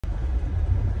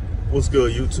What's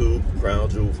good, YouTube?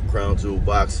 Crown Jewel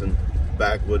Boxing,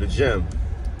 back with a gem.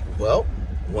 Well,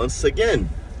 once again,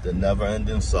 the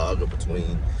never-ending saga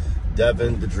between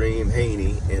Devin "The Dream"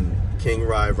 Haney and King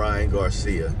Ryan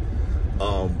Garcia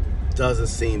doesn't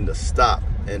seem to stop.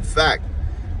 In fact,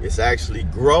 it's actually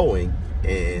growing,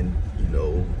 and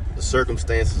the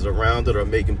circumstances around it are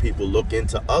making people look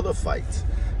into other fights,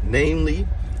 namely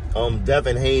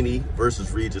Devin Haney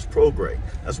versus Regis Prograis.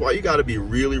 That's why you got to be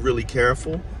really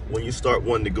careful when you start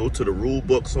wanting to go to the rule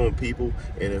books on people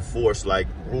and enforce like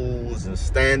rules and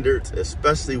standards,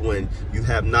 especially when you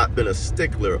have not been a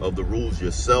stickler of the rules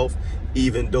yourself,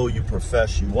 even though you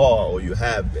profess you are or you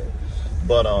have been.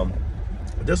 But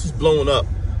this was blowing up.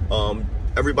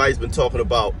 Everybody's been talking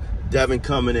about Devin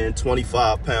coming in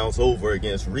 25 pounds over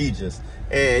against Regis.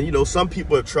 And, some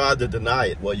people have tried to deny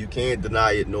it. Well, you can't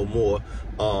deny it no more.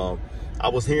 I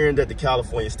was hearing that the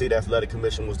California State Athletic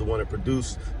Commission was the one that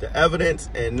produced the evidence,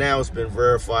 and now it's been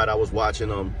verified. I was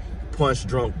watching Punch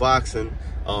Drunk Boxing.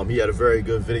 He had a very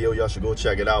good video. Y'all should go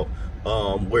check it out,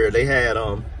 where they had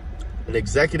an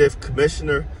executive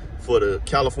commissioner for the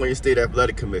California State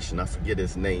Athletic Commission. I forget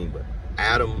his name, but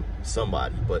Adam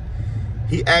somebody. But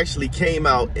he actually came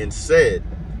out and said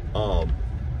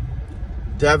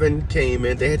Devin came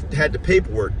in. They had the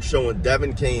paperwork showing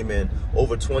Devin came in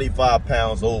over 25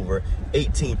 pounds over,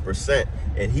 18%.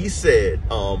 And he said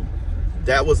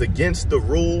that was against the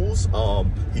rules.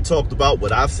 He talked about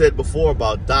what I've said before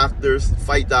about doctors,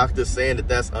 fight doctors, saying that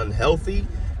that's unhealthy.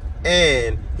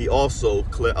 And he also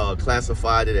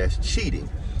classified it as cheating.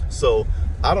 So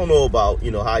I don't know about,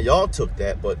 how y'all took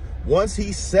that. But once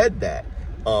he said that,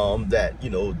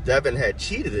 Devin had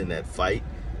cheated in that fight,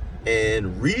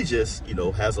 and Regis,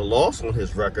 has a loss on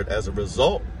his record as a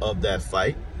result of that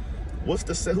fight. Who's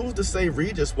to say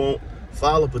Regis won't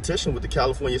file a petition with the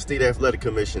California State Athletic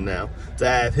Commission now to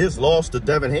have his loss to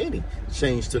Devin Haney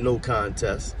changed to no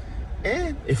contest?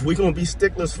 And if we're going to be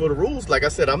sticklers for the rules, like I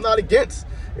said, I'm not against.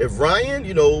 If Ryan,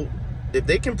 if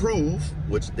they can prove,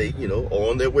 which they, are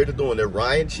on their way to doing, that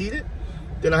Ryan cheated,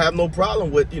 then I have no problem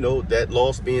with, that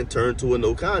loss being turned to a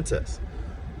no contest.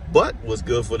 But what's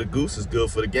good for the goose is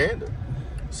good for the gander.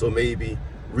 So maybe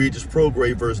Regis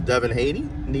Prograis versus Devin Haney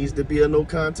needs to be a no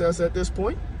contest at this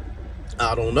point.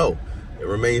 I don't know. It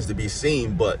remains to be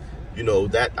seen. But,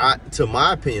 to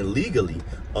my opinion, legally,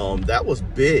 that was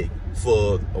big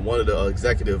for one of the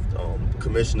executive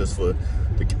commissioners for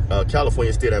the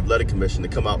California State Athletic Commission to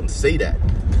come out and say that.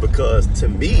 Because to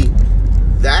me,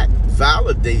 that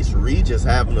validates Regis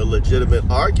having a legitimate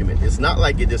argument. It's not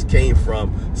like it just came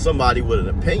from somebody with an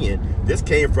opinion. This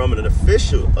came from an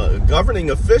official, a governing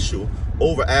official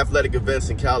over athletic events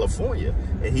in California.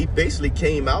 And he basically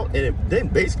came out, and then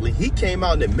basically he came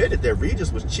out and admitted that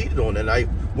Regis was cheated on that night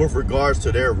with regards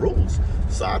to their rules.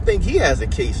 So I think he has a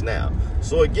case now.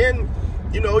 So again,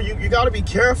 you got to be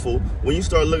careful when you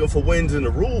start looking for wins in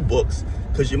the rule books,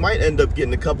 because you might end up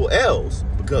getting a couple L's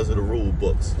because of the rule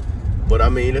books. But I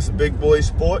mean, it's a big boy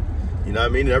sport. You know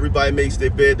what I mean? Everybody makes their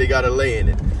bed, they got to lay in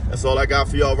it. That's all I got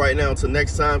for y'all right now. Until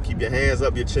next time, keep your hands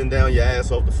up, your chin down, your ass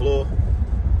off the floor.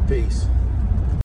 Peace.